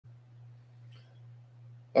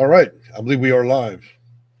All right, I believe we are live.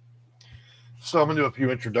 So I'm going to do a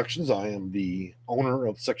few introductions. I am the owner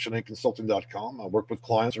of Section8Consulting.com. I work with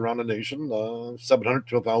clients around the nation, 700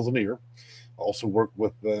 to 1,000 a year. I also work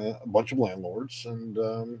with a bunch of landlords.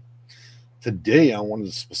 And today I wanted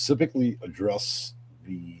to specifically address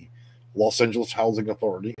the Los Angeles Housing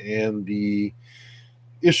Authority and the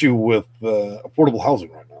issue with affordable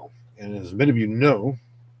housing right now. And as many of you know,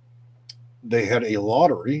 they had a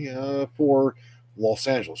lottery for Los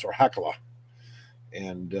Angeles, or HACLA,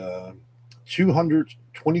 and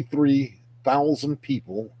 223,000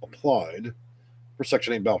 people applied for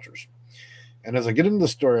Section 8 vouchers. And as I get into the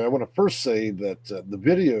story, I want to first say that the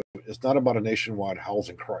video is not about a nationwide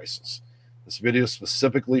housing crisis. This video is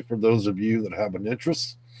specifically for those of you that have an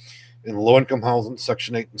interest in low-income housing,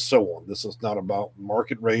 Section 8, and so on. This is not about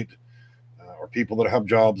market rate or people that have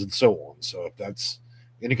jobs and so on. So if that's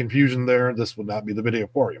any confusion there, this would not be the video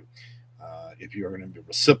for you. If you're going to be a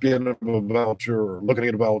recipient of a voucher or looking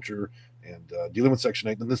at a voucher and dealing with Section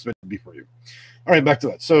 8, then this may be for you. All right, back to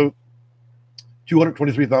that. So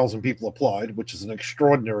 223,000 people applied, which is an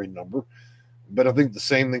extraordinary number. But I think the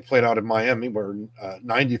same thing played out in Miami, where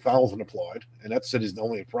 90,000 applied, and that city's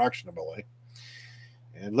only a fraction of LA.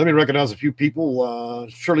 And let me recognize a few people,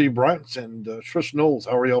 Shirley Bryant and Trish Knowles.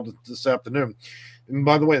 How are y'all this afternoon? And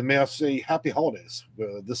by the way, may I say happy holidays.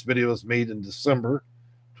 This video is made in December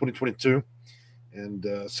 2022. And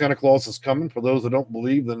Santa Claus is coming. For those that don't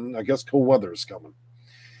believe, then I guess cold weather is coming.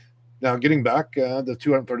 Now, getting back the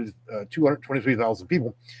 223,000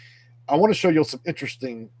 people, I want to show you some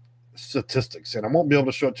interesting statistics. And I won't be able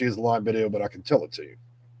to show it to you as a live video, but I can tell it to you.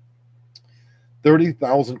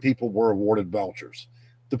 30,000 people were awarded vouchers.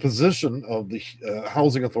 The position of the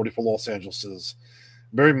Housing Authority for Los Angeles is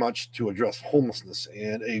very much to address homelessness.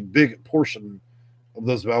 And a big portion of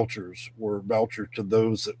those vouchers were vouchers to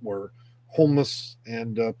those that were homeless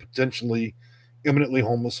and potentially imminently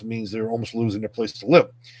homeless. Means they're almost losing their place to live.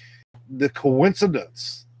 The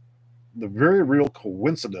coincidence, the very real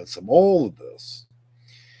coincidence of all of this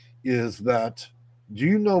is that, do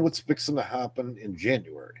you know what's fixing to happen in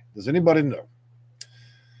January? Does anybody know?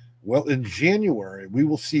 Well, in January, we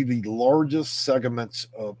will see the largest segments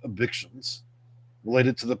of evictions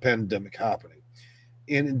related to the pandemic happening.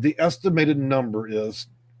 And the estimated number is,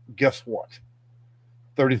 guess what?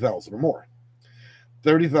 30,000 or more.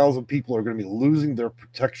 30,000 people are going to be losing their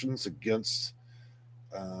protections against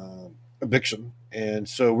eviction. And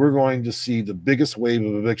so we're going to see the biggest wave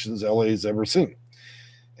of evictions LA's ever seen.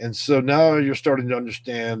 And so now you're starting to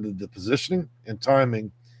understand the positioning and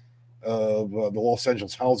timing of the Los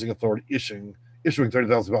Angeles Housing Authority issuing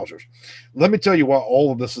 30,000 vouchers. Let me tell you why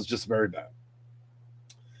all of this is just very bad.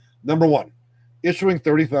 Number one, issuing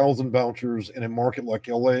 30,000 vouchers in a market like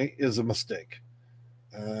LA is a mistake.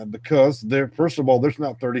 Because first of all, there's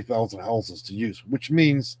not 30,000 houses to use, which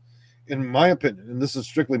means, in my opinion, and this is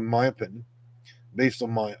strictly my opinion, based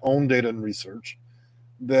on my own data and research,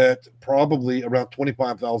 that probably around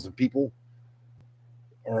 25,000 people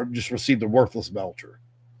are just received a worthless voucher.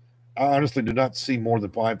 I honestly do not see more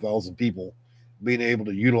than 5,000 people being able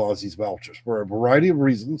to utilize these vouchers for a variety of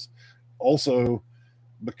reasons. Also,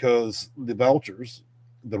 because the vouchers,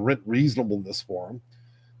 the rent reasonableness for them,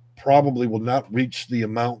 probably will not reach the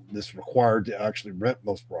amount that's required to actually rent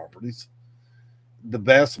most properties. The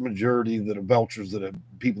vast majority that are vouchers, that have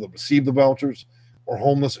people that receive the vouchers, are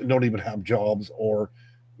homeless and don't even have jobs, or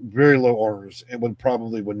very low earners, and would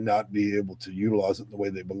not be able to utilize it the way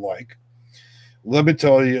they would like. Let me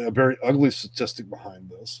tell you a very ugly statistic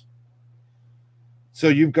behind this. So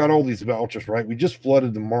you've got all these vouchers, right? We just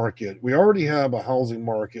flooded the market. We already have a housing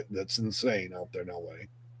market that's insane out there in LA.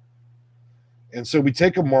 And so we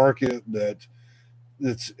take a market that's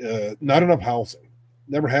not enough housing,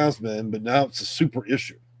 never has been, but now it's a super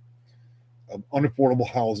issue of unaffordable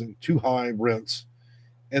housing, too high rents,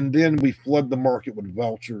 and then we flood the market with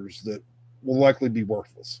vouchers that will likely be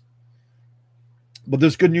worthless. But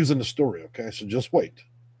there's good news in the story, okay? So just wait.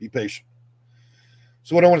 Be patient.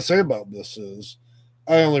 So what I want to say about this is,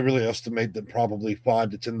 I only really estimate that probably 5,000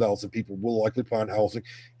 to 10,000 people will likely find housing,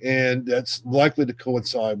 and that's likely to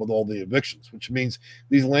coincide with all the evictions, which means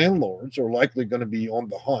these landlords are likely going to be on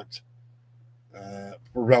the hunt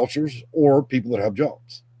for vouchers or people that have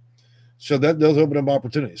jobs. So that does open up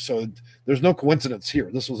opportunities. So there's no coincidence here.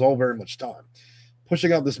 This was all very much time.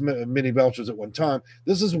 Pushing out this many vouchers at one time,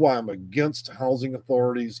 this is why I'm against housing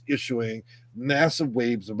authorities issuing massive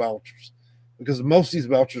waves of vouchers, because most of these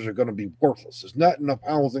vouchers are going to be worthless. There's not enough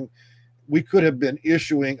housing. We could have been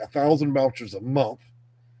issuing 1,000 vouchers a month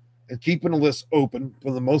and keeping the list open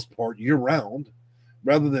for the most part year round,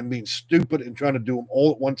 rather than being stupid and trying to do them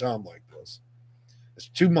all at one time like this. It's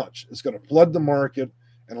too much. It's going to flood the market,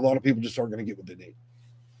 and a lot of people just aren't going to get what they need.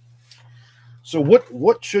 So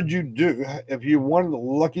what should you do if you're one of the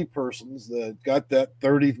lucky persons that got that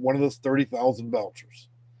one of those 30,000 vouchers?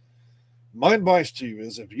 My advice to you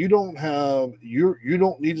is, if you don't have you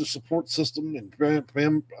don't need a support system and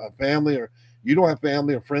family, or you don't have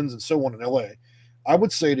family or friends and so on in LA, I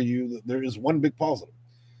would say to you that there is one big positive.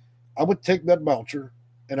 I would take that voucher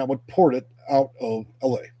and I would port it out of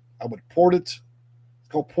LA. I would port it. It's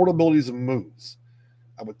called portabilities and moves.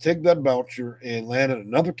 I would take that voucher and land in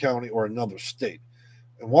another county or another state.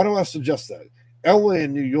 And why do I suggest that? LA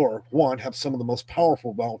and New York, one, have some of the most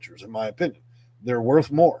powerful vouchers, in my opinion. They're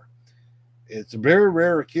worth more. It's a very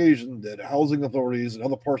rare occasion that housing authorities in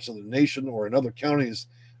other parts of the nation or in other counties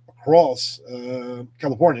across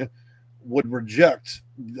California would reject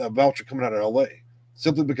a voucher coming out of LA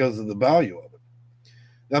simply because of the value of it.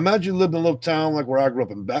 Now, imagine you lived in a little town like where I grew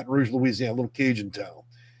up in Baton Rouge, Louisiana, a little Cajun town.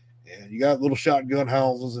 And you got little shotgun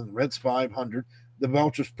houses and rent's $500. The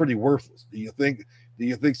voucher's pretty worthless. Do you think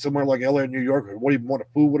somewhere like LA or New York would even want to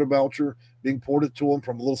fool with a voucher being ported to them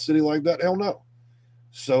from a little city like that? Hell no.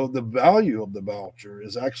 So the value of the voucher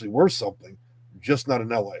is actually worth something, just not in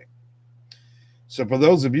LA. So for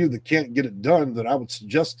those of you that can't get it done, then I would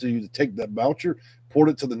suggest to you to take that voucher, port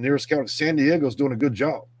it to the nearest county. San Diego's doing a good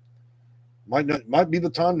job. Might be the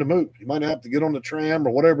time to move. You might have to get on the tram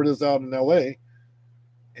or whatever it is out in LA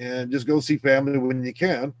and just go see family when you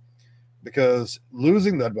can, because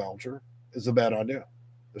losing that voucher is a bad idea.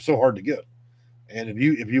 They're so hard to get. And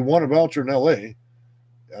if you want a voucher in LA,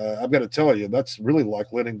 I've got to tell you, that's really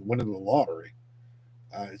like winning the lottery.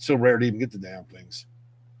 It's so rare to even get the damn things.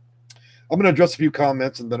 I'm going to address a few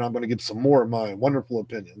comments, and then I'm going to give some more of my wonderful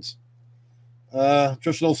opinions.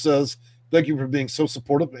 Trishno says, thank you for being so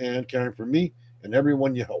supportive and caring for me and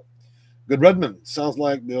everyone you help. Good Redmond, sounds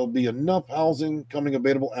like there'll be enough housing coming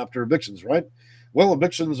available after evictions, right? Well,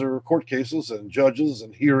 evictions are court cases and judges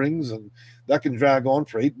and hearings, and that can drag on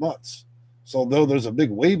for 8 months. So although there's a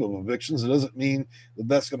big wave of evictions, it doesn't mean that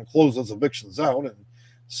that's going to close those evictions out. And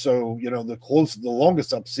so, the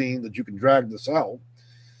longest I've seen that you can drag this out,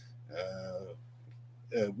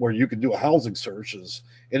 where you can do a housing search, is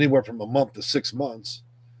anywhere from a month to 6 months.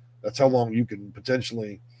 That's how long you can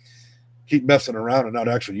potentially keep messing around and not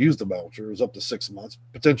actually use the voucher, is up to 6 months,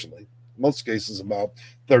 potentially. In most cases, about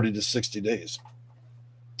 30 to 60 days.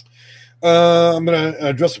 I'm going to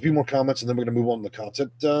address a few more comments, and then we're going to move on to the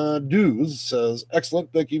content. Dues says,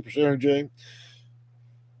 excellent. Thank you for sharing, Jay.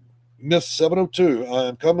 Miss 702,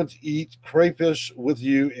 I'm coming to eat crayfish with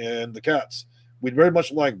you and the cats. We'd very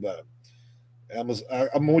much like that.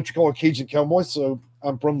 I'm what you call a Cajun cowboy, so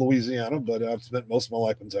I'm from Louisiana, but I've spent most of my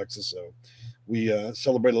life in Texas, so we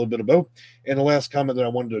celebrate a little bit of both. And the last comment that I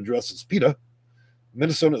wanted to address is PETA.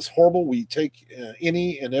 Minnesota is horrible. We take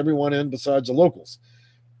any and everyone in besides the locals.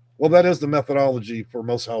 Well, that is the methodology for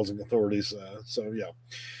most housing authorities. So, yeah.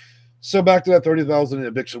 So back to that 30,000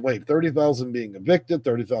 eviction wave. 30,000 being evicted,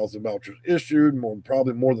 30,000 vouchers issued,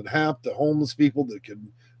 probably more than half to homeless people that could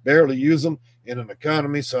barely use them in an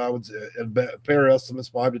economy. So I would say, at fair estimates,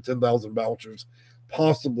 5,000 to 10,000 vouchers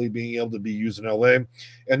possibly being able to be used in LA.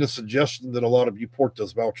 And the suggestion that a lot of you port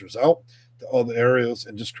those vouchers out to other areas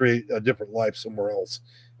and just create a different life somewhere else,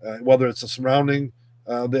 whether it's a surrounding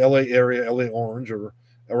the LA area, LA Orange,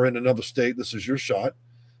 or in another state. This is your shot.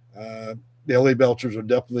 The LA vouchers are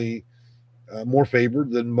definitely more favored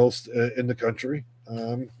than most in the country.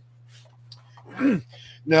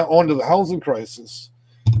 Now, on to the housing crisis.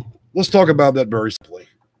 Let's talk about that very simply.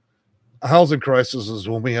 A housing crisis is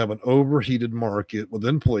when we have an overheated market with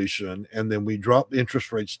inflation, and then we drop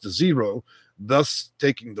interest rates to zero, thus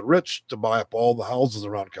taking the rich to buy up all the houses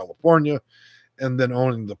around California, and then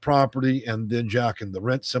owning the property, and then jacking the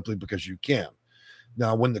rent simply because you can.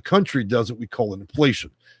 Now, when the country does it, we call it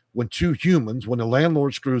inflation. When the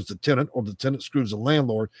landlord screws the tenant or the tenant screws the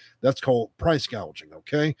landlord, that's called price gouging,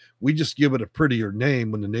 okay? We just give it a prettier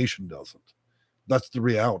name when the nation doesn't. That's the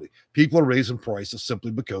reality. People are raising prices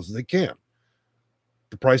simply because they can.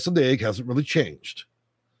 The price of the egg hasn't really changed.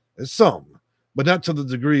 It's some, but not to the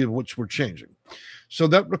degree in which we're changing. So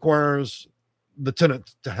that requires the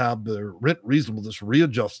tenant to have their rent reasonableness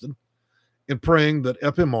readjusted, and praying that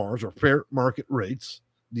FMRs, or fair market rates,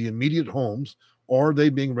 the immediate homes, are they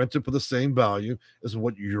being rented for the same value as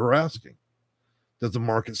what you're asking? Does the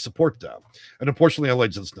market support that? And unfortunately, LA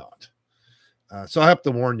does not. So I have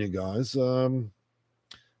to warn you guys,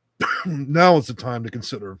 now is the time to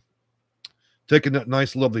consider taking that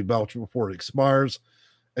nice, lovely voucher before it expires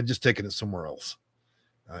and just taking it somewhere else.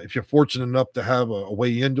 If you're fortunate enough to have a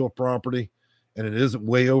way into a property and it isn't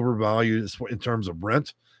way overvalued in terms of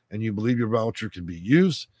rent, and you believe your voucher can be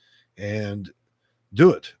used, and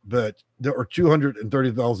do it. But there are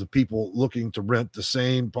 230,000 people looking to rent the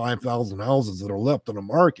same 5,000 houses that are left on the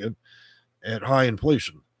market at high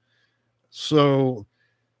inflation. So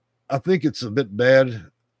I think it's a bit bad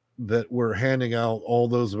that we're handing out all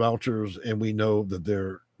those vouchers and we know that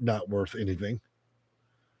they're not worth anything.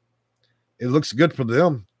 It looks good for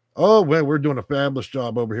them. Oh, well, we're doing a fabulous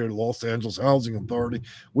job over here at Los Angeles Housing Authority.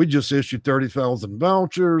 We just issued 30,000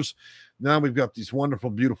 vouchers. Now we've got these wonderful,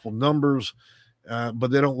 beautiful numbers. But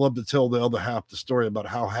they don't love to tell the other half the story about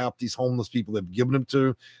how half these homeless people they've given them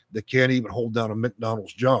to, they can't even hold down a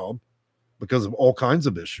McDonald's job because of all kinds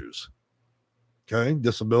of issues. Okay,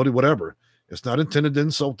 disability, whatever. It's not intended to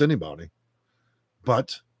insult anybody,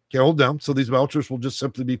 but can't hold down. So these vouchers will just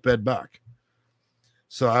simply be fed back.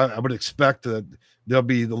 So I would expect that there'll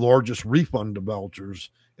be the largest refund of vouchers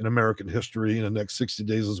in American history in the next 60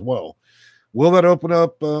 days as well. Will that open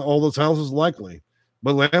up all those houses? Likely.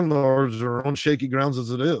 But landlords are on shaky grounds as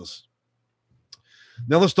it is.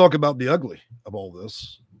 Now let's talk about the ugly of all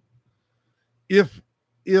this. If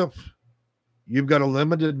you've got a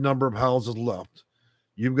limited number of houses left,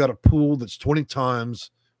 you've got a pool that's 20 times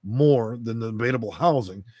more than the available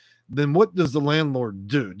housing, then what does the landlord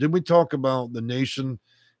do? Did we talk about the nation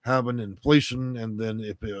having inflation, and then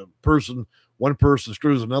if one person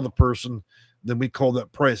screws another person, then we call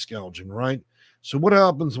that price gouging, right? So what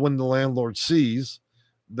happens when the landlord sees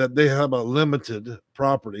that they have a limited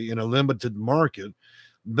property in a limited market?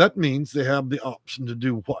 That means they have the option to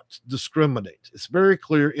do what? Discriminate. It's very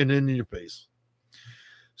clear and in your face.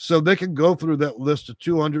 So they can go through that list of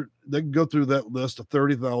 200, they can go through that list of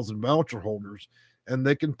 30,000 voucher holders, and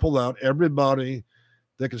they can pull out everybody.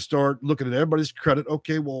 They can start looking at everybody's credit.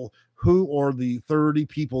 Okay, well, who are the 30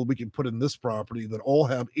 people we can put in this property that all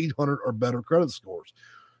have 800 or better credit scores?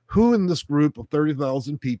 Who in this group of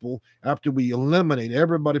 30,000 people, after we eliminate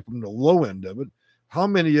everybody from the low end of it, how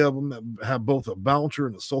many of them have both a voucher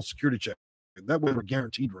and a Social Security check? That way we're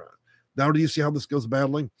guaranteed rent. Now, do you see how this goes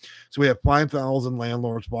badly? So we have 5,000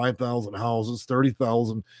 landlords, 5,000 houses,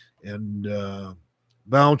 30,000 and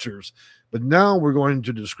vouchers. But now we're going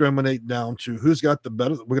to discriminate down to who's got the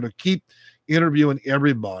better. We're going to keep interviewing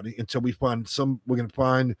everybody until we find we're going to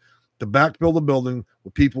find to backfill the building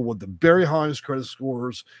with people with the very highest credit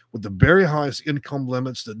scores, with the very highest income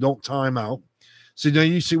limits that don't time out. So now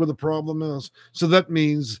you see what the problem is. So that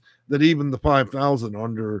means that even the 5,000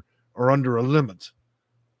 are under a limit,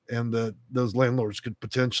 and that those landlords could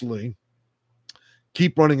potentially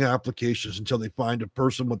keep running applications until they find a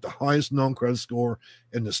person with the highest known credit score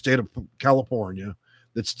in the state of California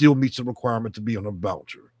that still meets the requirement to be on a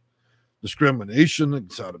voucher. Discrimination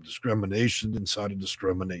inside of discrimination inside of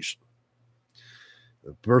discrimination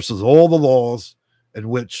versus all the laws in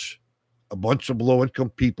which a bunch of low-income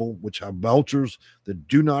people which have vouchers that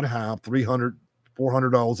do not have $300,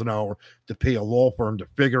 $400 an hour to pay a law firm to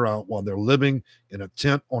figure out while they're living in a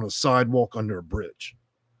tent on a sidewalk under a bridge.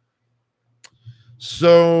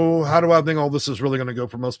 So how do I think all this is really going to go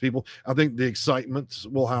for most people? I think the excitement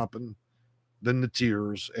will happen, then the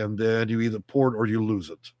tears, and then you either pour it or you lose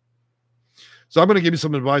it. So I'm going to give you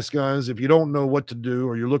some advice, guys. If you don't know what to do,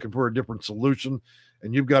 or you're looking for a different solution,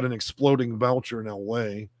 and you've got an exploding voucher in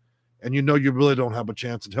LA, and you know you really don't have a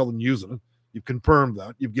chance in hell in using it, you've confirmed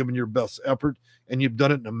that, you've given your best effort, and you've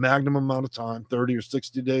done it in a magnum amount of time, 30 or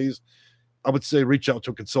 60 days, I would say reach out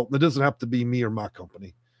to a consultant. It doesn't have to be me or my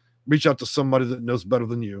company. Reach out to somebody that knows better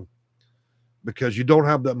than you, because you don't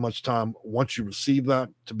have that much time once you receive that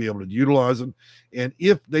to be able to utilize it. And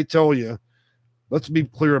if they tell you, let's be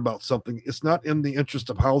clear about something, it's not in the interest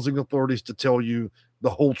of housing authorities to tell you the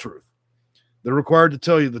whole truth. They're required to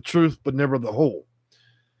tell you the truth, but never the whole.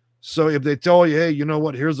 So if they tell you, hey, you know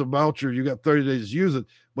what, here's a voucher, you got 30 days to use it,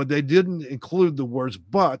 but they didn't include the words,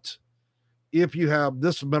 but if you have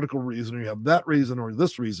this medical reason, or you have that reason, or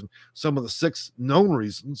this reason, some of the 6 known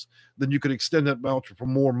reasons, then you could extend that voucher for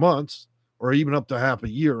more months or even up to half a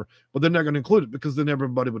year, but they're not going to include it because then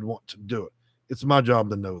everybody would want to do it. It's my job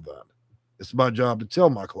to know that. It's my job to tell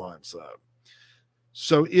my clients that.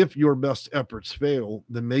 So if your best efforts fail,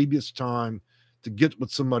 then maybe it's time to get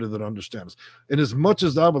with somebody that understands. And as much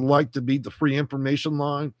as I would like to be the free information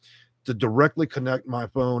line to directly connect my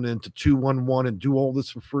phone into 211 and do all this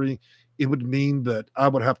for free, it would mean that I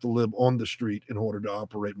would have to live on the street in order to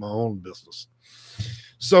operate my own business.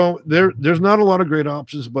 So there's not a lot of great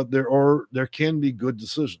options, but there can be good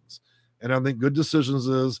decisions. And I think good decisions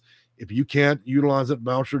is, if you can't utilize that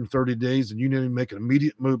voucher in 30 days and you need to make an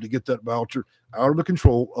immediate move to get that voucher out of the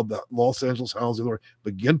control of that Los Angeles Housing Authority,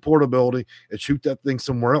 begin portability and shoot that thing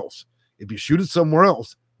somewhere else. If you shoot it somewhere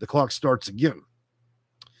else, the clock starts again.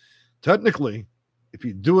 Technically, if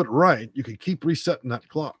you do it right, you can keep resetting that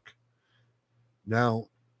clock. Now,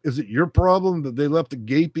 is it your problem that they left a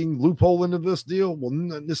gaping loophole into this deal? Well,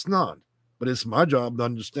 it's not, but it's my job to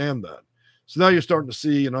understand that. So now you're starting to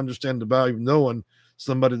see and understand the value of knowing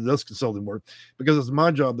somebody that does consulting work, because it's my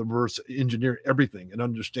job to reverse engineer everything and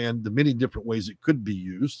understand the many different ways it could be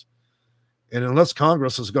used. And unless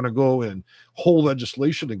Congress is going to go and hold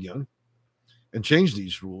legislation again and change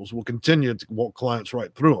these rules, we'll continue to walk clients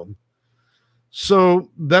right through them. So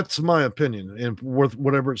that's my opinion, and worth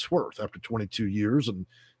whatever it's worth after 22 years and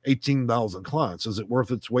 18,000 clients. Is it worth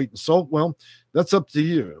its weight in salt? Well, that's up to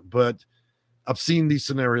you. But I've seen these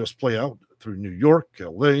scenarios play out through New York,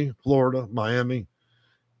 LA, Florida, Miami.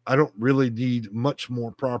 I don't really need much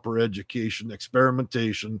more proper education,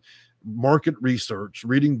 experimentation, market research,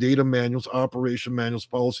 reading data manuals, operation manuals,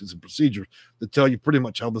 policies, and procedures to tell you pretty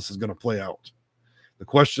much how this is going to play out. The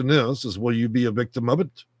question is will you be a victim of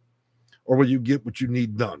it, or will you get what you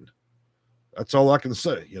need done? That's all I can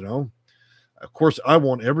say, you know. Of course, I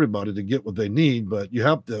want everybody to get what they need, but you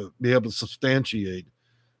have to be able to substantiate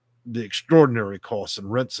the extraordinary costs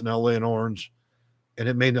and rents in LA and Orange, and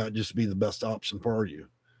it may not just be the best option for you.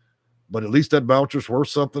 But at least that voucher's worth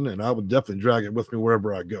something, and I would definitely drag it with me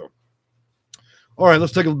wherever I go. All right,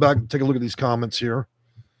 let's take a look at these comments here.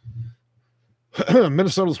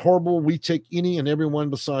 Minnesota's horrible. We take any and everyone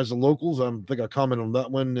besides the locals. I think I commented on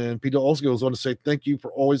that one. And Peter also goes on to say, thank you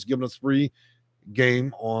for always giving us free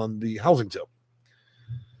game on the housing tip.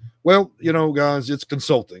 Well, you know, guys, it's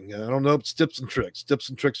consulting. I don't know if it's tips and tricks. Tips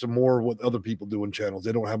and tricks are more what other people do in channels.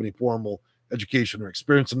 They don't have any formal education or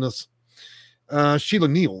experience in this. Sheila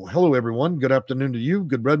Neal. Hello, everyone. Good afternoon to you.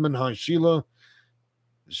 Good Redmond. Hi, Sheila.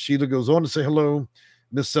 Sheila goes on to say hello.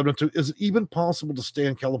 Miss 72. Is it even possible to stay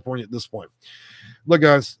in California at this point? Look,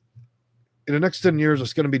 guys, in the next 10 years,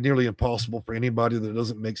 it's going to be nearly impossible for anybody that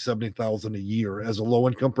doesn't make $70,000 a year as a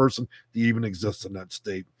low-income person to even exist in that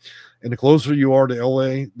state. And the closer you are to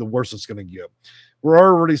LA, the worse it's going to get. We're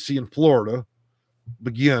already seeing Florida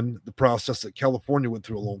begin the process that California went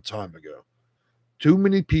through a long time ago. Too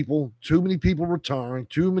many people retiring,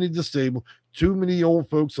 too many disabled, too many old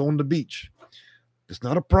folks on the beach. It's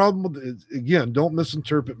not a problem with it. Again, don't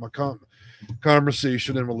misinterpret my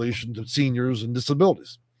conversation in relation to seniors and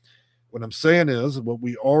disabilities. What I'm saying is what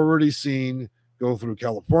we already seen go through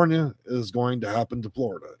California is going to happen to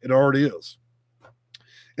Florida. It already is.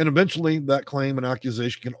 And eventually that claim and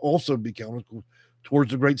accusation can also be counted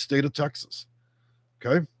towards the great state of Texas.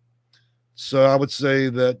 Okay. So I would say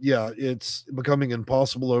that, yeah, it's becoming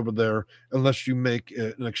impossible over there unless you make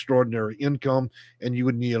an extraordinary income, and you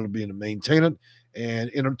would need to be able to maintain it. And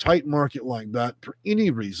in a tight market like that, for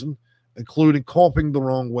any reason, including coughing the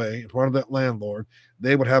wrong way in front of that landlord,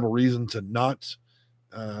 they would have a reason to not,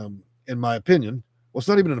 in my opinion, well, it's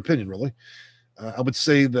not even an opinion, really. I would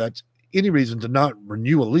say that any reason to not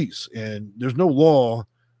renew a lease, and there's no law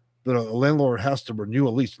that a landlord has to renew a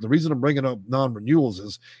lease. The reason I'm bringing up non-renewals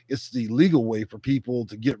is it's the legal way for people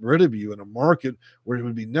to get rid of you in a market where it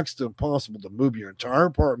would be next to impossible to move your entire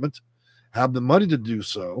apartment, have the money to do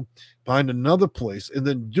so, find another place, and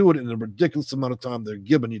then do it in a ridiculous amount of time they're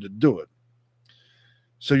giving you to do it.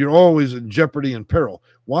 So you're always in jeopardy and peril.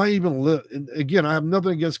 Why even live? And again, I have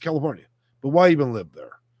nothing against California, but why even live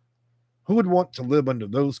there? Who would want to live under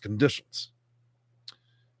those conditions?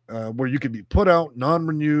 Where you could be put out,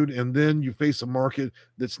 non-renewed, and then you face a market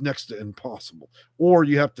that's next to impossible. Or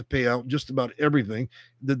you have to pay out just about everything,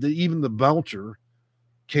 that even the voucher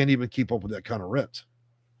can't even keep up with that kind of rent.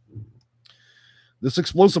 This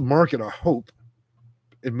explosive market, I hope,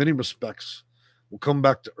 in many respects, will come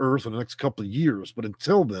back to earth in the next couple of years. But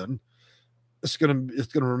until then, it's going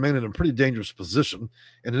to remain in a pretty dangerous position.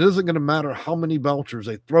 And it isn't going to matter how many vouchers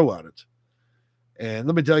they throw at it. And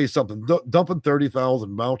let me tell you something, dumping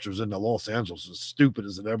 30,000 vouchers into Los Angeles is stupid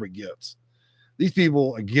as it ever gets. These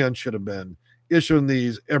people, again, should have been issuing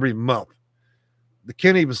these every month. They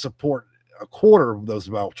can't even support a quarter of those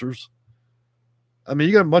vouchers. I mean,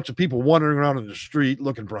 you got a bunch of people wandering around in the street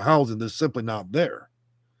looking for housing that's simply not there.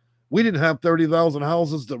 We didn't have 30,000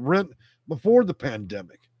 houses to rent before the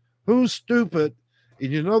pandemic. Who's stupid?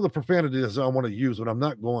 And you know the profanity that I want to use, but I'm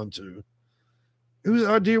not going to. Whose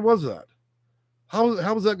idea was that? How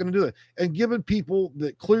is that going to do that? And given people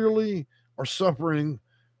that clearly are suffering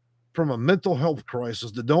from a mental health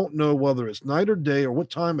crisis that don't know whether it's night or day or what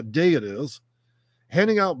time of day it is,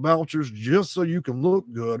 handing out vouchers just so you can look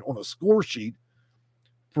good on a score sheet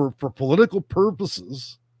for political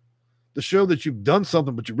purposes to show that you've done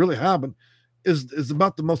something but you really haven't is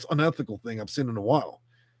about the most unethical thing I've seen in a while.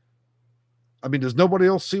 I mean, does nobody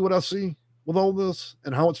else see what I see with all this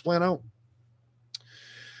and how it's playing out?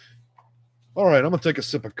 All right, I'm gonna take a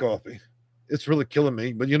sip of coffee. It's really killing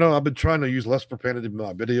me, but I've been trying to use less profanity in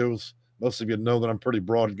my videos. Most of you know that I'm a pretty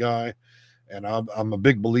broad guy, and I'm a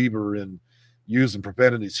big believer in using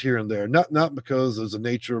profanities here and there. Not because there's a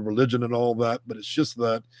nature of religion and all that, but it's just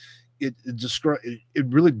that it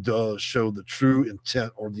really does show the true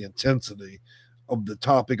intent or the intensity of the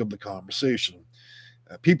topic of the conversation.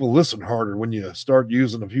 People listen harder when you start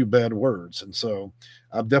using a few bad words. And so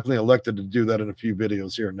I've definitely elected to do that in a few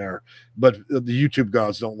videos here and there. But the YouTube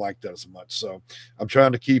gods don't like that as much. So I'm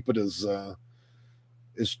trying to keep it as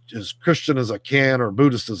Christian as I can, or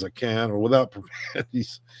Buddhist as I can, or without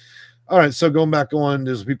profanities. All right. So going back on,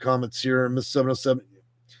 there's a few comments here. Miss 707,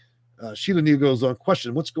 Sheila Neal goes on,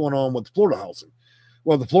 question, what's going on with Florida housing?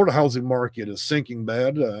 Well, the Florida housing market is sinking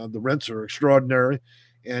bad. The rents are extraordinary,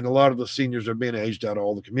 and a lot of the seniors are being aged out of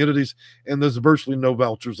all the communities, and there's virtually no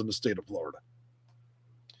vouchers in the state of Florida.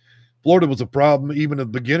 Florida was a problem even at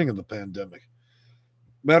the beginning of the pandemic.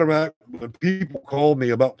 Matter of fact, when people call me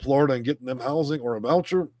about Florida and getting them housing or a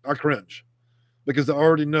voucher, I cringe, because I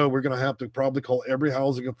already know we're going to have to probably call every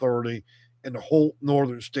housing authority in the whole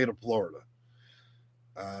northern state of Florida.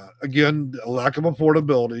 Again, a lack of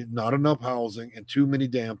affordability, not enough housing, and too many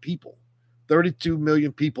damn people. 32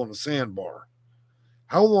 million people in the sandbar.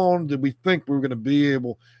 How long did we think we were going to be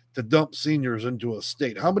able to dump seniors into a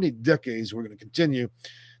state? How many decades we're going to continue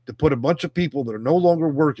to put a bunch of people that are no longer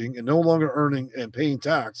working and no longer earning and paying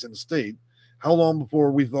tax in the state? How long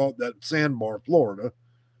before we thought that sandbar, Florida,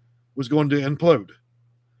 was going to implode?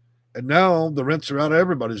 And now the rents are out of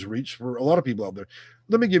everybody's reach for a lot of people out there.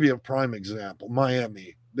 Let me give you a prime example.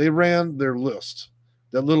 Miami. They ran their list,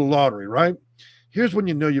 that little lottery, right? Here's when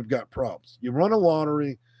you know you've got problems. You run a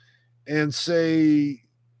lottery and say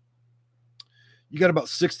you got about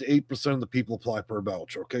 6 to 8% of the people apply for a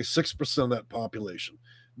voucher, okay? 6% of that population.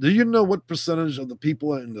 Do you know what percentage of the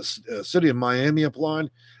people in the city of Miami applied?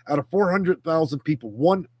 Out of 400,000 people,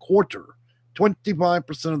 1/4,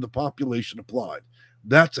 25% of the population applied.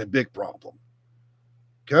 That's a big problem,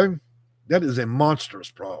 okay? That is a monstrous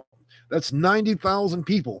problem. That's 90,000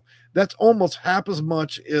 people. That's almost half as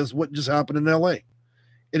much as what just happened in LA.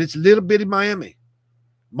 And it's little bitty Miami.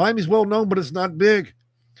 Miami's well known, but it's not big.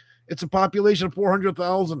 It's a population of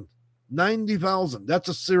 400,000, 90,000. That's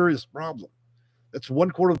a serious problem. That's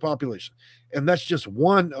 1/4 of the population. And that's just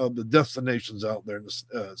one of the destinations out there in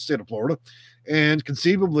the state of Florida. And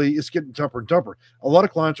conceivably, it's getting tougher and tougher. A lot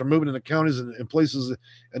of clients are moving into counties and places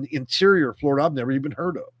in the interior of Florida I've never even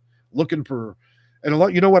heard of, looking for, and a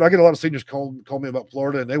lot, you know what? I get a lot of seniors call me about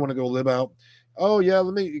Florida, and they want to go live out. Oh, yeah,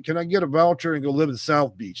 can I get a voucher and go live in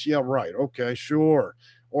South Beach? Yeah, right. Okay, sure.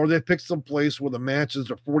 Or they pick some place where the mansions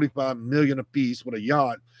are $45 million a piece with a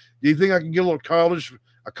yacht. Do you think I can get a cottage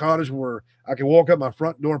where I can walk out my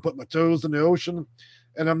front door and put my toes in the ocean?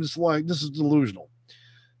 And I'm just like, this is delusional.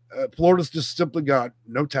 Florida's just simply got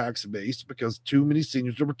no tax base because too many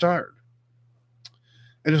seniors are retired,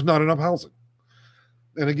 and there's not enough housing.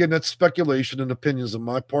 And again, that's speculation and opinions on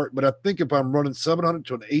my part. But I think if I'm running 700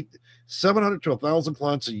 to 1,000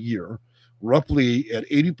 clients a year, roughly at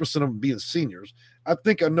 80% of them being seniors, I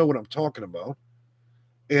think I know what I'm talking about.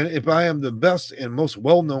 And if I am the best and most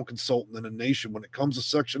well-known consultant in the nation when it comes to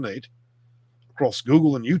Section 8 across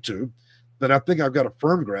Google and YouTube, then I think I've got a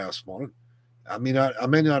firm grasp on it. I mean, I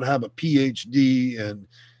may not have a PhD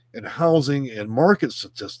in housing and market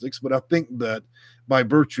statistics, but I think that by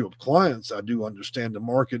virtue of clients, I do understand the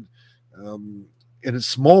market in a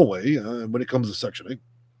small way when it comes to Section 8.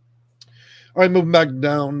 All right, moving back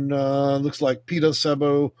down, looks like Peter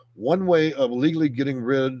Sebo, one way of legally getting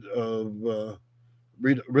rid of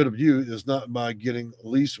you is not by getting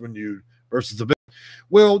lease renewed versus eviction.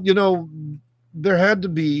 Well, there had to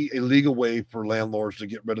be a legal way for landlords to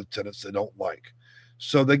get rid of tenants they don't like.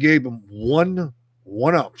 So they gave them one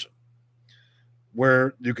option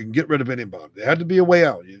where you can get rid of anybody. There had to be a way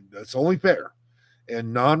out. That's only fair.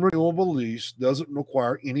 And non-renewable lease doesn't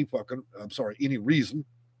require any reason.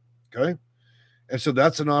 Okay. And so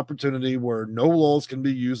that's an opportunity where no laws can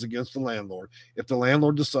be used against the landlord. If the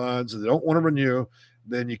landlord decides they don't want to renew,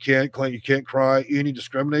 then you can't cry any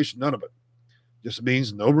discrimination, none of it. Just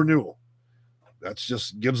means no renewal. That's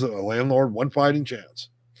just gives a landlord one fighting chance.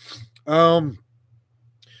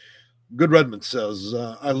 Good Redmond says,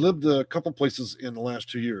 I lived a couple places in the last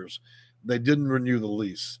 2 years. They didn't renew the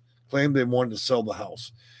lease, claimed they wanted to sell the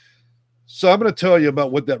house. So I'm going to tell you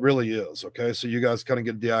about what that really is, okay? So you guys kind of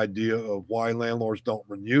get the idea of why landlords don't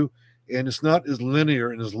renew. And it's not as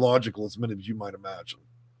linear and as logical as many of you might imagine.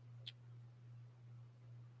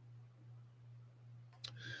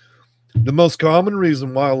 The most common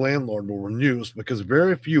reason why a landlord will renew is because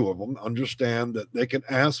very few of them understand that they can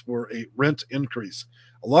ask for a rent increase.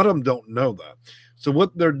 A lot of them don't know that. So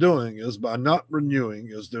what they're doing is, by not renewing,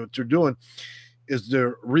 is what they're doing is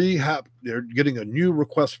they're getting a new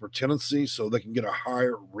request for tenancy so they can get a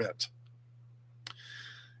higher rent.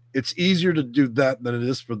 It's easier to do that than it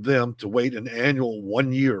is for them to wait an annual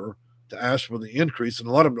 1 year to ask for the increase, and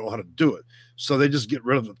a lot of them don't know how to do it. So they just get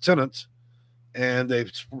rid of the tenant and they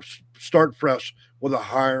start fresh with a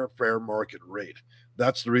higher fair market rate.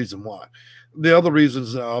 That's the reason why. The other reason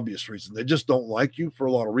is the obvious reason. They just don't like you for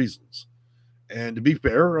a lot of reasons. And to be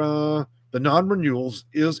fair, the non-renewals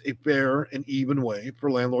is a fair and even way for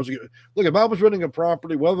landlords to get. Look, if I was renting a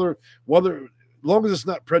property, whether as long as it's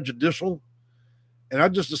not prejudicial, and I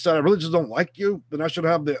just decide I really just don't like you, then I should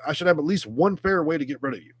have at least one fair way to get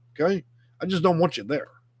rid of you. Okay, I just don't want you there.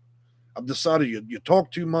 I've decided you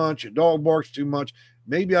talk too much, your dog barks too much.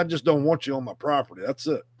 Maybe I just don't want you on my property. That's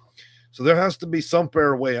it. So there has to be some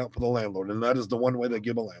fair way out for the landlord, and that is the one way they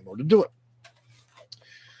give a landlord to do it.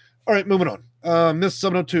 All right, moving on. Miss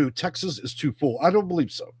 702, Texas is too full. I don't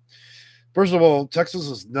believe so. First of all, Texas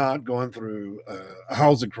is not going through a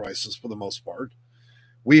housing crisis for the most part.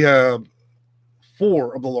 We have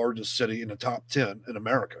 4 of the largest city in the top 10 in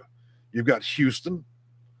America. You've got Houston,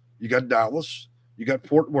 you got Dallas, you got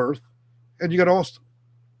Fort Worth, and you got Austin.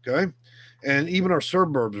 Okay, and even our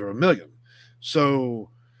suburbs are 1 million.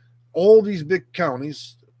 So all these big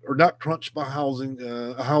counties are not crunched by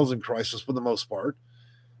a housing crisis for the most part.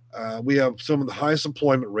 We have some of the highest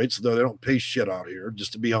employment rates, though they don't pay shit out here,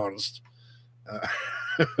 just to be honest.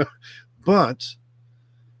 But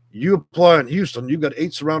you apply in Houston, you've got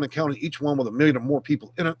 8 surrounding counties, each one with 1 million or more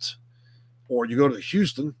people in it. Or you go to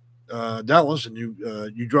Houston, Dallas, and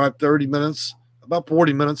you drive 30 minutes, about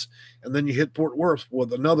 40 minutes, and then you hit Fort Worth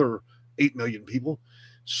with another 8 million people.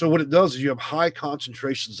 So what it does is you have high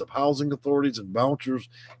concentrations of housing authorities and vouchers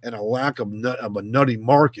and a lack of a nutty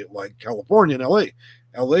market like California and LA.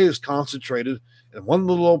 LA is concentrated in one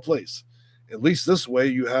little old place. At least this way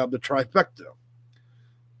you have the trifecta.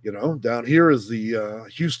 You know, down here is the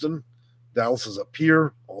Houston, Dallas is up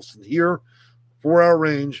here, Austin here, 4-hour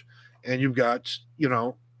range, and you've got,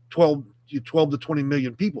 12 to 20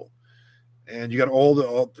 million people. And you got all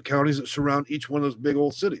the counties that surround each one of those big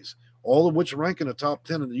old cities, all of which rank in the top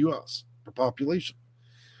 10 in the U.S. for population.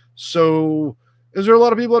 So is there a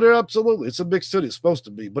lot of people there? Absolutely. It's a big city. It's supposed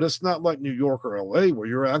to be, but it's not like New York or L.A. where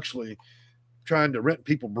you're actually trying to rent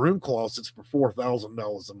people broom closets for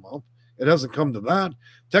 $4,000 a month. It hasn't come to that.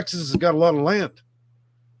 Texas has got a lot of land.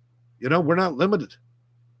 We're not limited.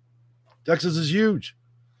 Texas is huge.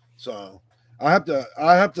 So I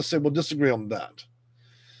have to say we'll disagree on that.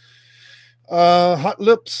 Hot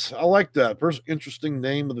Lips. I like that. First interesting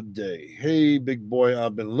name of the day. Hey, big boy,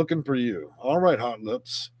 I've been looking for you. All right, Hot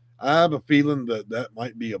Lips. I have a feeling that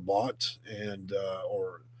might be a bot, and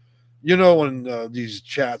in these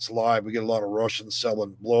chats live, we get a lot of Russians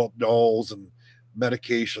selling blow-up dolls and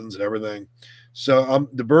medications and everything. So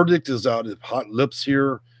the verdict is out. If Hot Lips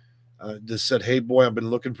here just said, "Hey, boy, I've been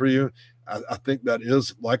looking for you," I think that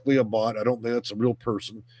is likely a bot. I don't think that's a real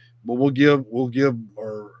person, but we'll give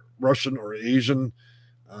our Russian or Asian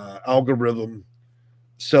algorithm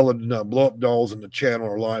selling blow-up dolls in the channel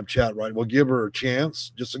or live chat, right? We'll give her a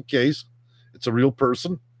chance just in case it's a real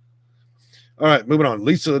person. All right, moving on.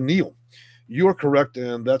 Lisa Neal, you are correct,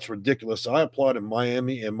 and that's ridiculous. I applied in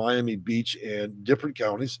Miami and Miami Beach and different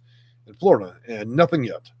counties in Florida, and nothing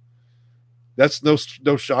yet. That's no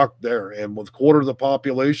shock there. And with a quarter of the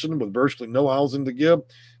population, with virtually no housing to give,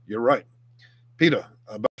 you're right. PETA,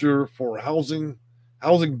 about your for housing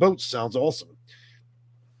boats sounds awesome.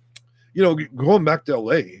 Going back to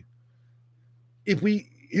LA,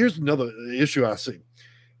 here's another issue I see.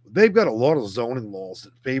 They've got a lot of zoning laws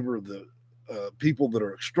that favor the people that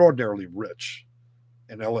are extraordinarily rich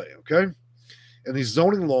in LA, okay? And these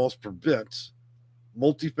zoning laws prevent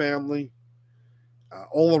multifamily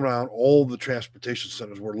all around all the transportation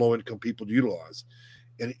centers where low-income people utilize.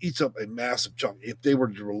 And it eats up a massive chunk. If they were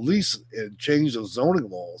to release and change those zoning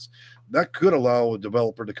laws, that could allow a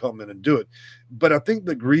developer to come in and do it. But I think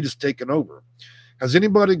the greed is taken over. Has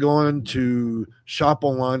anybody gone to shop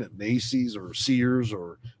online at Macy's or Sears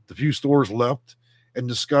or the few stores left and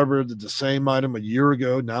discovered that the same item a year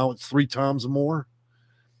ago, now it's 3 times more?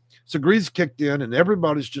 So greed's kicked in and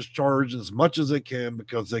everybody's just charging as much as they can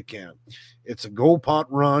because they can. It's a gold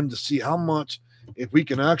pot run to see how much, if we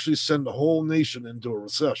can actually send the whole nation into a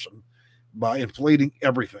recession by inflating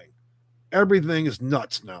everything. Everything is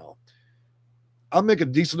nuts now. I make a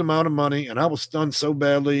decent amount of money, and I was stunned so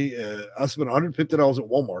badly. I spent $150 at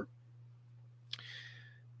Walmart.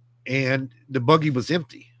 and the buggy was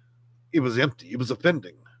empty. It was empty. It was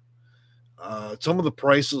offending. Some of the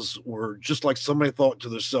prices were just like somebody thought to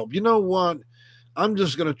themselves, you know what? I'm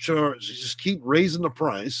just going to just keep raising the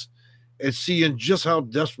price and seeing just how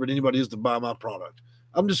desperate anybody is to buy my product.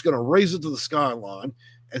 I'm just going to raise it to the skyline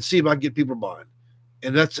and see if I can get people buying.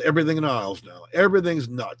 And that's everything in the aisles now. Everything's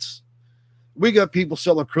nuts. We got people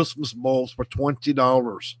selling Christmas bulbs for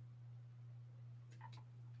 $20.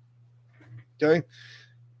 Okay.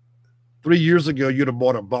 3 years ago, you'd have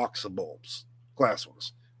bought a box of bulbs, glass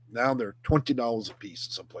ones. Now they're $20 a piece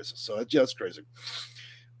in some places. So it's crazy.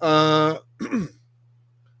 Azam,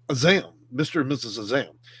 Mr. and Mrs. Azam.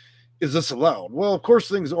 Is this allowed? Well, of course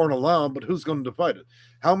things aren't allowed, but who's going to fight it?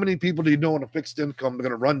 How many people do you know on a fixed income are going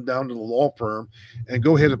to run down to the law firm and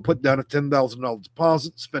go ahead and put down a $10,000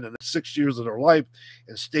 deposit, spending 6 years of their life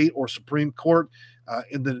in state or Supreme Court,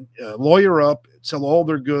 and then lawyer up, sell all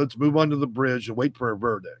their goods, move under the bridge, and wait for a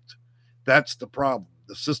verdict? That's the problem.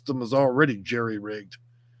 The system is already jerry-rigged.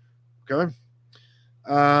 Okay?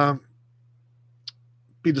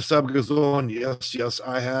 Peter Sub goes on, yes,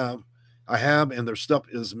 I have, and their stuff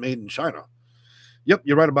is made in China. Yep,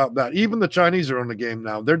 you're right about that. Even the Chinese are on the game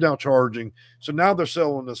now. They're now charging. So now they're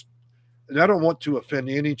selling this. And I don't want to offend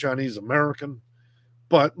any Chinese American,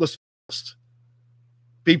 but let's be honest.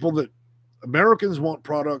 People that Americans want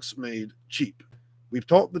products made cheap. We've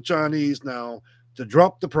taught the Chinese now to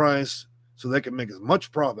drop the price so they can make as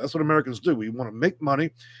much profit. That's what Americans do. We want to make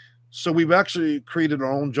money. So we've actually created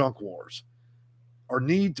our own junk wars. Our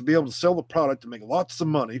need to be able to sell the product to make lots of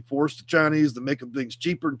money forced the Chinese to make things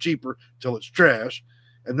cheaper and cheaper till it's trash.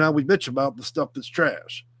 And now we bitch about the stuff that's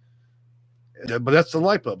trash. But that's the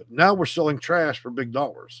life of it. Now we're selling trash for big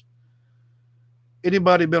dollars.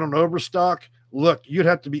 Anybody been on Overstock? Look, you'd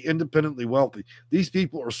have to be independently wealthy. These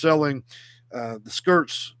people are selling the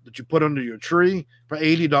skirts that you put under your tree for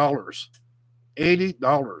 $80.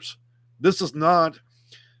 $80. This is not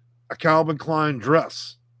a Calvin Klein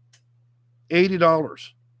dress. $80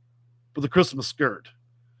 for the Christmas skirt.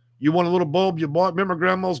 You want a little bulb you bought? Remember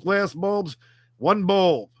grandma's glass bulbs? One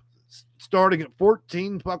bulb starting at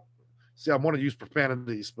 14 bucks. See, I want to use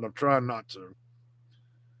profanities, but I'm trying not to.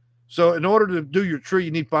 So in order to do your tree,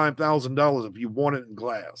 you need $5,000 if you want it in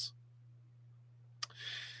glass.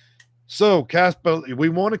 So we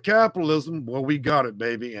wanted capitalism. Well, we got it,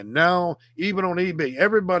 baby. And now even on eBay,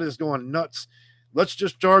 everybody's going nuts. Let's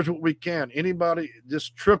just charge what we can. Anybody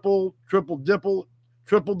just triple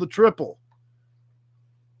the triple.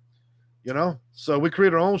 You know? So we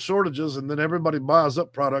create our own shortages, and then everybody buys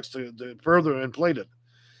up products to further inflate it.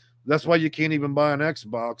 That's why you can't even buy an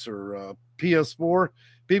Xbox or a PS4.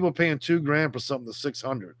 People paying $2,000 for something that's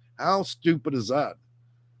 $600. How stupid is that?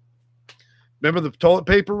 Remember the toilet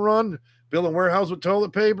paper run? Filling warehouse with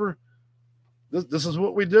toilet paper? This is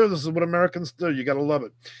what we do. This is what Americans do. You got to love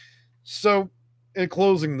it. So, in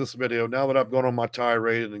closing this video, now that I've gone on my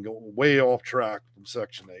tirade and going way off track from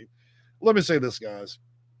Section 8, let me say this, guys.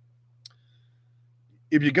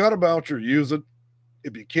 If you got a voucher, use it.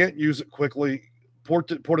 If you can't use it quickly,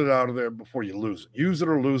 put it out of there before you lose it. Use it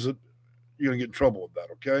or lose it. You're going to get in trouble with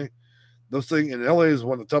that, okay? Those things in LA is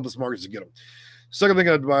one of the toughest markets to get them. Second thing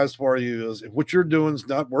I advise for you is if what you're doing is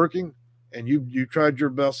not working and you tried your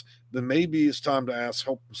best, then maybe it's time to ask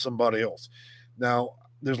help from somebody else. Now,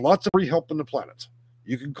 there's lots of free help on the planet.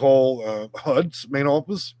 You can call HUD's main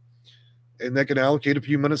office, and they can allocate a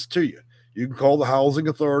few minutes to you. You can call the housing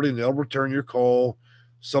authority, and they'll return your call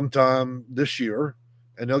sometime this year,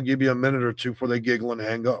 and they'll give you a minute or two before they giggle and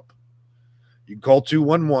hang up. You can call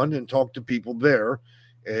 211 and talk to people there,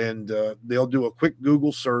 and they'll do a quick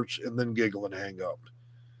Google search and then giggle and hang up.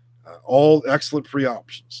 All excellent free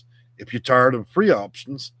options. If you're tired of free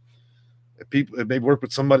options, it may work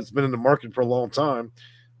with somebody that's been in the market for a long time,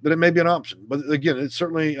 then it may be an option. But again, it's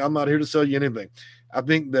certainly, I'm not here to sell you anything. I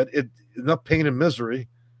think that enough pain and misery,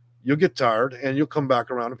 you'll get tired and you'll come back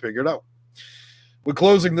around and figure it out. We're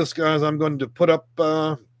closing this, guys. I'm going to put up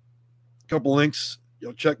a couple links.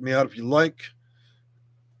 You'll check me out if you like.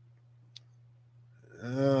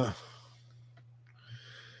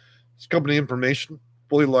 It's company information,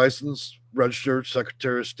 fully licensed, registered,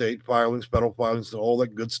 Secretary of State, filings, federal filings, and all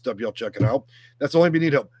that good stuff. Y'all check it out. That's only if you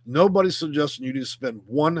need help. Nobody's suggesting you need to spend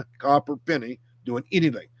one copper penny doing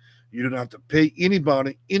anything. You don't have to pay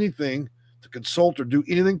anybody anything to consult or do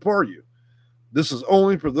anything for you. This is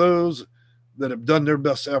only for those that have done their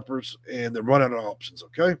best efforts and they're running out of options,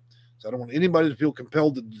 okay? So I don't want anybody to feel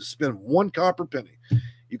compelled to spend one copper penny.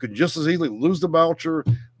 You can just as easily lose the voucher.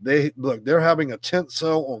 They're having a tent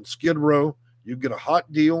sale on Skid Row. You get a hot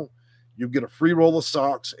deal. You get a free roll of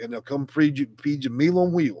socks, and they'll come feed you meal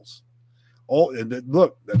on wheels.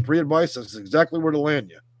 Look, that free advice, that's exactly where to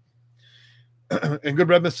land you. And Good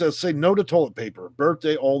Redman says, say no to toilet paper.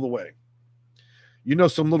 Birthday all the way. You know,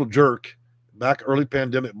 some little jerk back early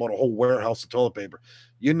pandemic bought a whole warehouse of toilet paper.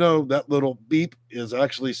 You know, that little beep is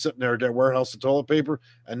actually sitting there at that warehouse of toilet paper,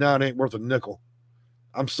 and now it ain't worth a nickel.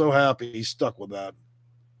 I'm so happy he's stuck with that.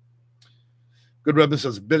 Good Redman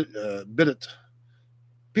says, bit it.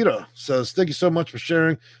 Peter says, thank you so much for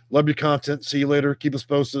sharing. Love your content. See you later. Keep us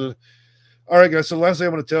posted. All right, guys. So the last thing I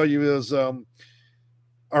want to tell you is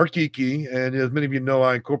our Kiki, and as many of you know,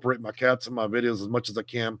 I incorporate my cats in my videos as much as I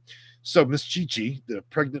can. So Miss Chi-Chi, the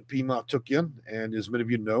pregnant Pima, took in, and as many of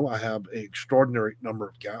you know, I have an extraordinary number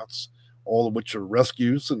of cats, all of which are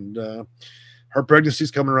rescues, and her pregnancy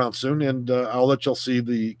is coming around soon, and I'll let y'all see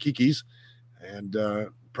the Kikis, and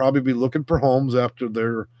probably be looking for homes after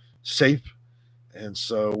they're safe, and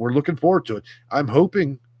so we're looking forward to it. I'm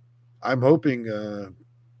hoping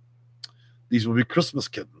these will be Christmas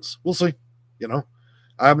kittens. We'll see. You know,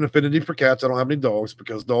 I have an affinity for cats. I don't have any dogs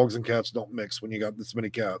because dogs and cats don't mix when you got this many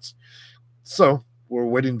cats. So we're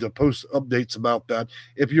waiting to post updates about that.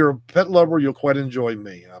 If you're a pet lover, you'll quite enjoy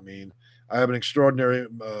me. I mean, I have an extraordinary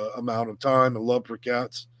amount of time and love for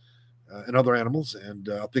cats and other animals, and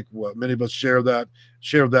I think many of us share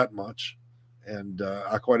that much. And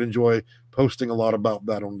I quite enjoy posting a lot about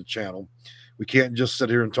that on the channel. We can't just sit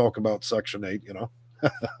here and talk about Section 8, you know.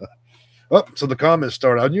 Oh, so the comments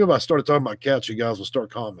started. I knew if I started talking about cats, you guys will start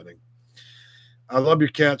commenting. I love your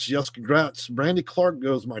cats. Yes, congrats. Brandy Clark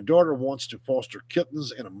goes, my daughter wants to foster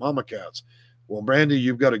kittens and a mama cats. Well, Brandy,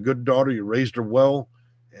 you've got a good daughter. You raised her well,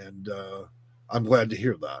 and I'm glad to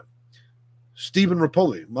hear that. Stephen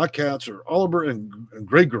Rapoli, my cats are Oliver and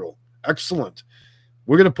Gray Girl. Excellent.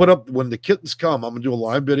 We're going to put up, when the kittens come, I'm going to do a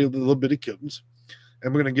live video of the little bitty kittens,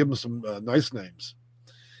 and we're going to give them some nice names.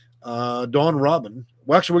 Dawn Robin.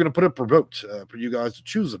 Well, actually, we're going to put it provoked for you guys to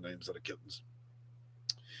choose the names of the kittens.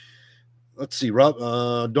 Let's see.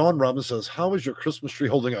 Dawn Robin says, how is your Christmas tree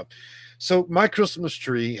holding up? So my Christmas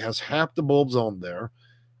tree has half the bulbs on there.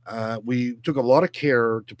 We took a lot of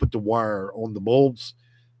care to put the wire on the bulbs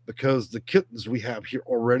because the kittens we have here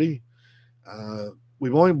already,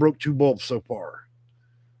 we've only broke 2 bulbs so far.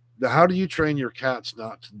 Now, how do you train your cats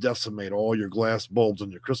not to decimate all your glass bulbs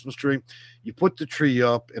on your Christmas tree? You put the tree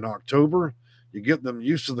up in October. You get them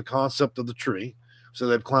used to the concept of the tree. So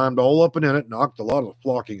they've climbed all up and in it, knocked a lot of the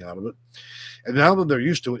flocking out of it. And now that they're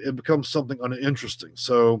used to it, it becomes something uninteresting.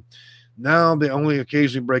 So now they only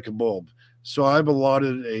occasionally break a bulb. So I've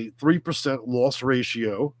allotted a 3% loss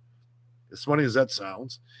ratio, as funny as that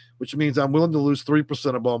sounds, which means I'm willing to lose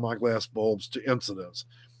 3% of all my glass bulbs to incidents.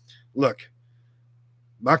 Look,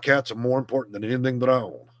 my cats are more important than anything that I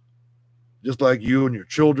own. Just like you and your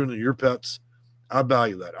children and your pets, I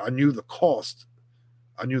value that. I knew the cost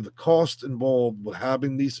involved with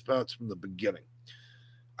having these pets from the beginning.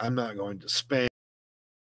 I'm not going to spam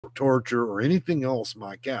or torture or anything else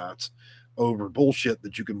my cats over bullshit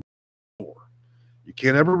that you can buy for. You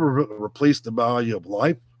can't ever replace the value of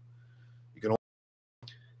life. You can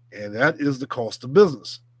only, and that is the cost of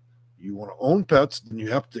business. You want to own pets, then you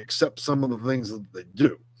have to accept some of the things that they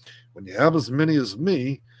do. When you have as many as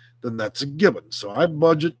me, then that's a given. So I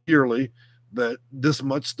budget yearly that this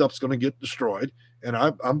much stuff's going to get destroyed, and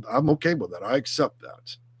I'm okay with that. I accept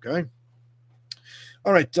that. Okay.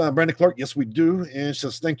 All right, Brandy Clark. Yes, we do. And it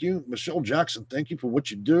says, thank you. Michelle Jackson, thank you for what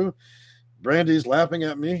you do. Brandy's laughing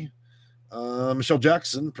at me. Michelle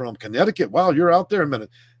Jackson from Connecticut. Wow, you're out there a minute.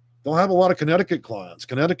 Don't have a lot of Connecticut clients.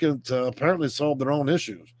 Connecticut apparently solved their own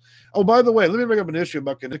issues. Oh, by the way, let me bring up an issue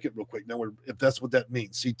about Connecticut real quick. Now, if that's what that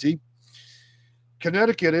means, CT.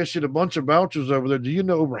 Connecticut issued a bunch of vouchers over there. Do you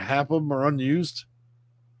know over half of them are unused?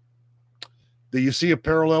 Do you see a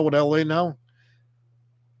parallel with LA now?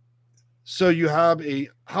 So you have a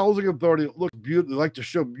housing authority that looks beautiful. They like to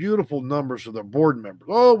show beautiful numbers to their board members.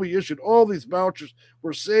 Oh, we issued all these vouchers.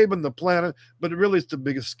 We're saving the planet, but really it's the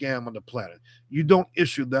biggest scam on the planet. You don't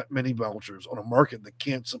issue that many vouchers on a market that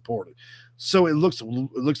can't support it. So it looks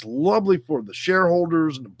lovely for the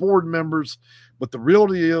shareholders and the board members, but the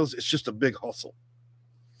reality is it's just a big hustle.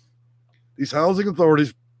 These housing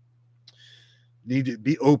authorities need to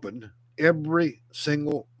be open every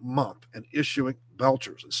single month and issuing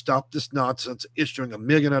vouchers and stop this nonsense issuing 1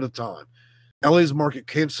 million at a time. LA's market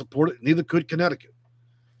can't support it, neither could Connecticut.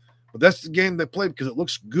 But that's the game they play because it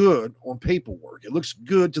looks good on paperwork. It looks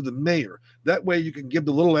good to the mayor. That way you can give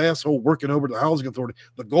the little asshole working over the housing authority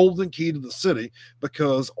the golden key to the city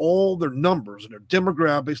because all their numbers and their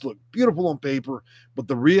demographics look beautiful on paper, but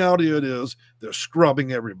the reality of it is they're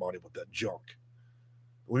scrubbing everybody with that junk.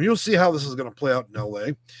 When you'll see how this is going to play out in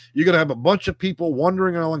LA, you're going to have a bunch of people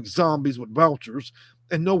wandering around like zombies with vouchers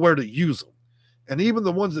and nowhere to use them. And even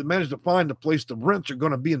the ones that manage to find a place to rent are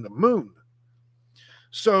going to be in the moon.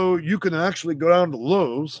 So you can actually go down to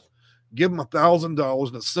Lowe's, give them $1,000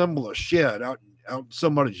 and assemble a shed out in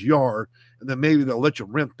somebody's yard, and then maybe they'll let you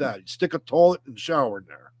rent that. You stick a toilet and shower in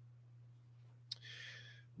there.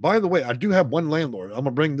 By the way, I do have one landlord. I'm going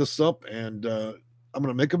to bring this up, and I'm going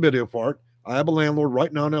to make a video for it. I have a landlord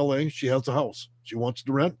right now in LA. She has a house. She wants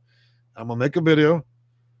to rent. I'm going to make a video,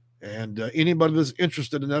 and anybody that's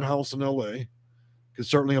interested in that house in LA can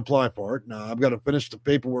certainly apply for it. Now, I've got to finish the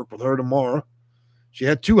paperwork with her tomorrow. She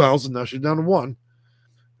had 2 houses. Now she's down to 1.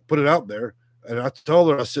 Put it out there. And I told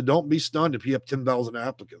her, I said, don't be stunned if you have 10,000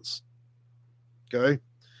 applicants. Okay?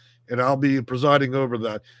 And I'll be presiding over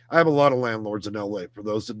that. I have a lot of landlords in LA, for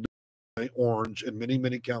those that know, Orange, and many,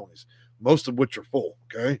 many counties, most of which are full.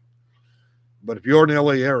 Okay? But if you're in the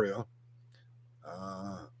LA area,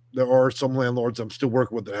 there are some landlords I'm still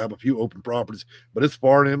working with that have a few open properties, but it's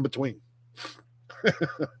far and in between.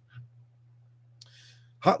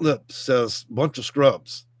 Hot Lips says, bunch of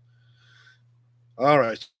scrubs. All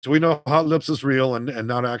right. So we know Hot Lips is real and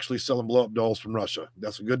not actually selling blow-up dolls from Russia.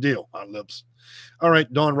 That's a good deal, Hot Lips. All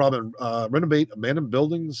right, Don Robin, renovate abandoned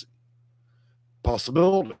buildings,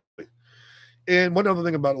 possibility. And one other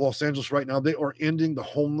thing about Los Angeles right now, they are ending the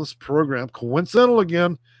homeless program. Coincidental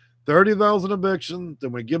again, 30,000 evictions.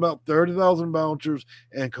 Then we give out 30,000 vouchers.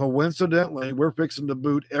 And coincidentally, we're fixing to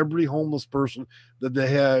boot every homeless person that they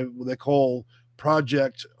have, what they call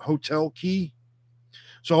Project Hotel Key.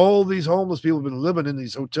 So all these homeless people who have been living in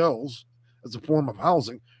these hotels as a form of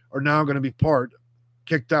housing are now going to be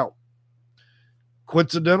kicked out.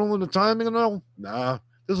 Coincidental in the timing? No. Nah.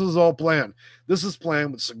 This is all planned. This is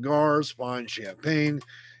planned with cigars, fine champagne,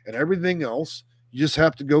 and everything else. You just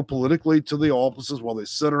have to go politically to the offices while they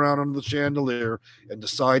sit around under the chandelier and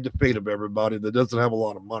decide the fate of everybody that doesn't have a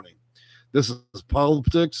lot of money. This is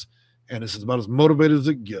politics, and this is about as motivated as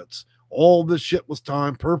it gets. All this shit was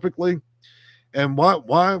timed perfectly. And why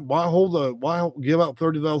give out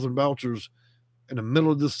 30,000 vouchers in the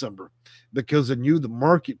middle of December? Because they knew the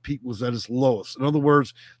market peak was at its lowest. In other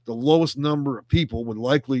words, the lowest number of people would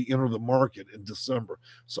likely enter the market in December.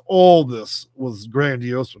 So all this was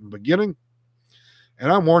grandiose from the beginning.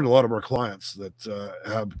 And I warned a lot of our clients that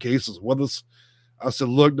have cases with us. I said,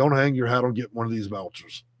 look, don't hang your hat on getting one of these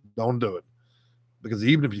vouchers. Don't do it. Because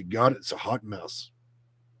even if you got it, it's a hot mess.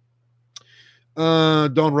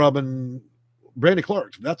 Don Robin, Brandy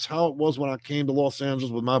Clark, that's how it was when I came to Los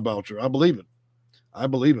Angeles with my voucher. I believe it. I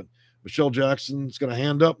believe it. Michelle Jackson's going to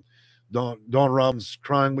hand up. Don Robin's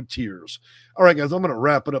crying with tears. All right, guys, I'm going to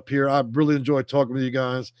wrap it up here. I really enjoyed talking with you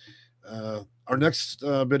guys. Our next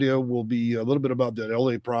video will be a little bit about that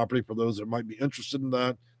LA property for those that might be interested in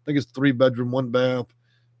that. I think it's 3-bedroom, 1 bath,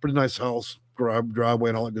 pretty nice house, driveway,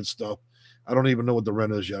 and all that good stuff. I don't even know what the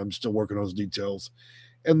rent is yet. I'm still working on those details.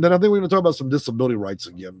 And then I think we're going to talk about some disability rights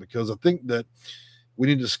again, because I think that we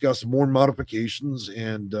need to discuss more modifications.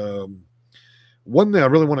 And one thing I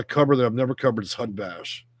really want to cover that I've never covered is HUD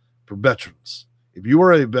bash for veterans. If you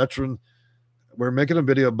are a veteran, we're making a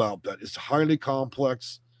video about that. It's highly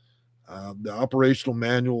complex. The operational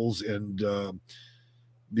manuals and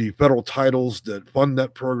the federal titles that fund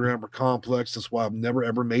that program are complex. That's why I've never,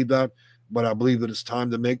 ever made that. But I believe that it's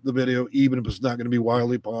time to make the video, even if it's not going to be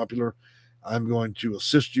wildly popular. I'm going to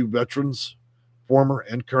assist you veterans, former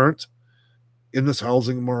and current, in this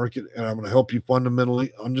housing market, and I'm going to help you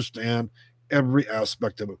fundamentally understand every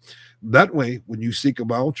aspect of it. That way, when you seek a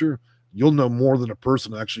voucher, you'll know more than a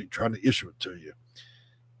person actually trying to issue it to you.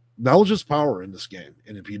 Knowledge is power in this game,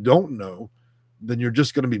 and if you don't know, then you're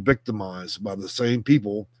just going to be victimized by the same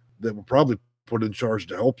people that will probably put in charge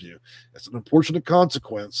to help you. It's an unfortunate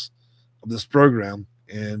consequence of this program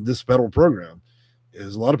and this federal program.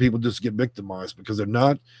 Is a lot of people just get victimized because they're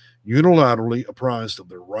not unilaterally apprised of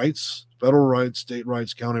their rights, federal rights, state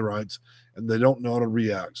rights, county rights, and they don't know how to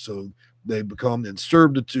react. So they become in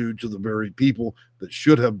servitude to the very people that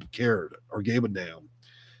should have cared or gave a damn.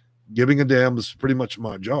 Giving a damn is pretty much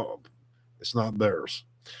my job. It's not theirs.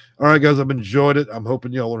 All right, guys, I've enjoyed it. I'm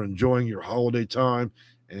hoping y'all are enjoying your holiday time,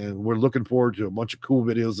 and we're looking forward to a bunch of cool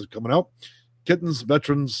videos that are coming out. Kittens,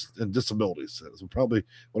 veterans, and disabilities. That's probably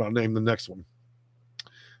what I'll name the next one.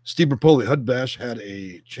 Steve Rapoli, HUD bash had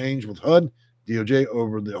a change with HUD, DOJ,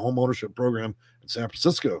 over the home ownership program in San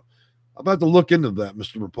Francisco. I'm about to look into that,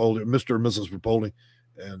 Mr. Rapoli, Mr. and Mrs. Rapoli,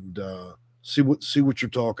 and see what you're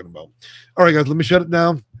talking about. All right, guys, let me shut it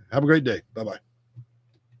down. Have a great day. Bye-bye.